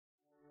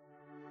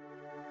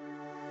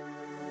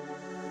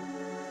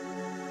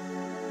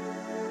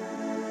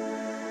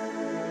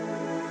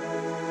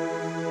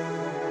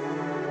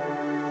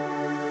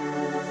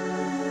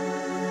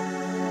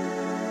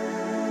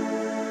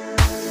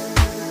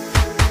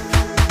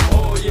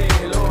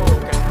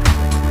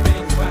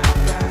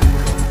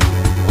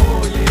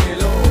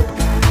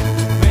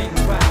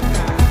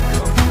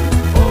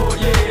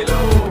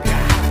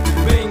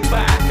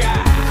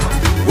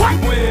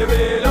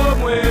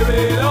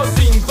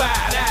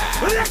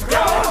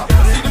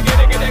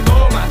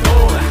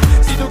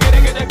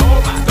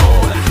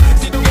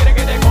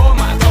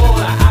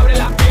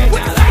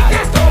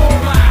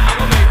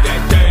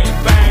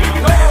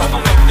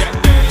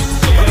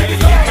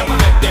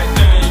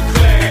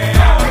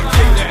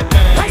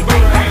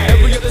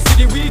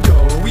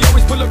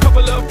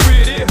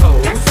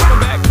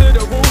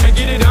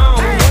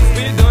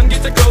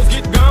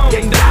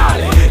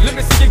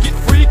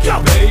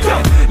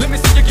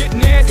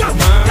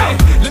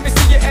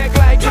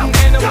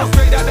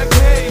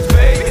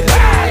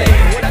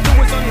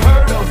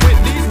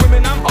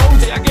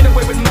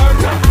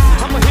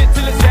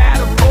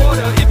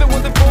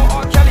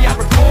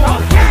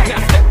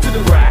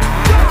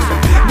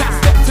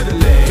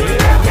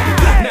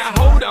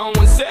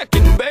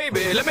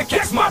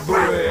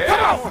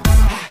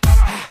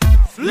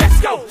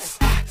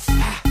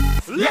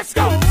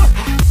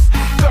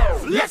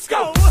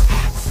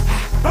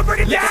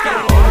Let's go.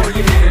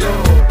 Óyelo,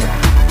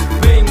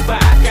 ven pa'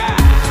 acá.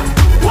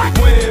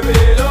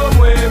 Muévelo,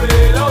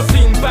 muévelo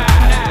sin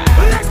parar.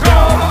 Let's go.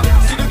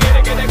 Si tú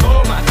quieres que te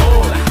coma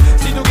toda,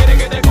 si tú quieres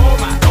que te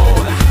coma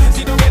toda,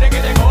 si tú quieres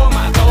que te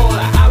coma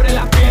toda, abre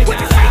las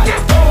piernas, dale,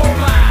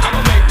 toma.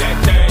 I'ma make that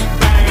thing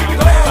bang,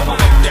 I'ma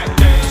make that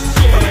thing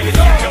shake,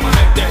 I'ma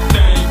make that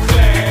thing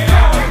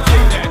clap,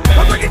 shake that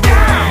thing. Break it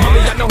down.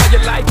 Mommy, I know how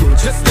you like it,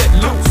 just let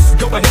loose,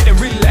 go ahead and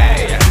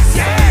relax.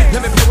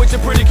 Let me play with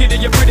your pretty kitty,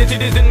 your pretty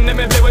titties, and let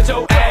me play with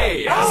your ass.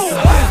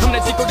 I'm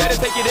that chico that'll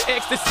take you to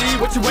ecstasy.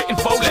 What you waiting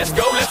for? Let's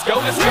go, let's go,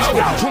 let's go.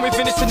 When we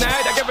finish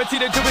tonight, I guarantee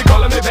that you'll be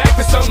calling me back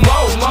for some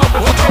more.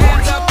 Put your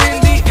hands up in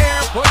the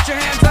air. Put your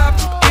hands up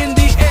in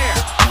the air.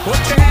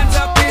 Put your hands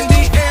up in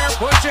the air.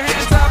 Put your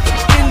hands up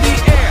in the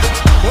air.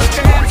 Put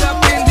your hands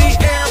up in the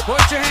air.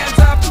 Put your hands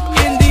up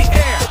in the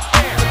air.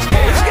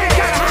 It's getting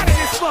kinda hot in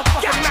this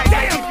motherfucking night.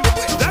 Damn.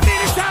 I mean,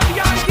 it's time for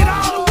y'all to get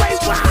all the way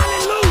wild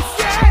and loose.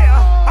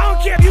 Yeah. I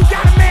don't care if you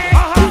got a man,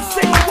 who's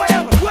single,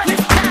 whatever.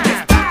 It's time.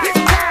 It's time.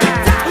 It's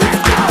time.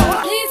 Let's go.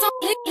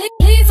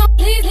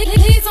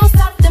 Please don't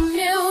stop the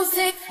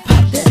music.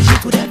 Pop that,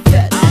 jiggle that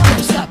fat.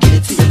 Don't stop, get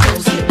it till your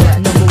toes get wet.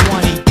 Number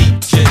one,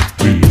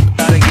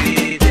 Gotta get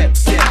it,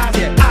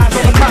 eyes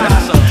on the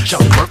prize.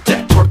 Show work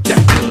that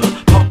good.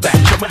 Pump back,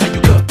 show me how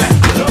you cut that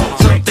good.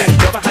 Take that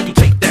rubber, how you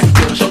take that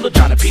good. Show the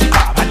Johnny P.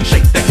 Pop, how you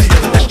shake that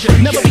good. That's true.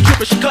 Never be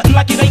tripping, she cutting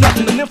like it ain't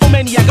nothing. The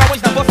nymphomaniac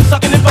always not busting,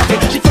 sucking and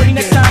fucking. She pretty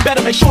next time,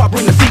 better make sure I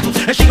bring the sequels.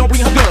 And she gon'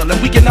 bring her girl, and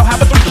we can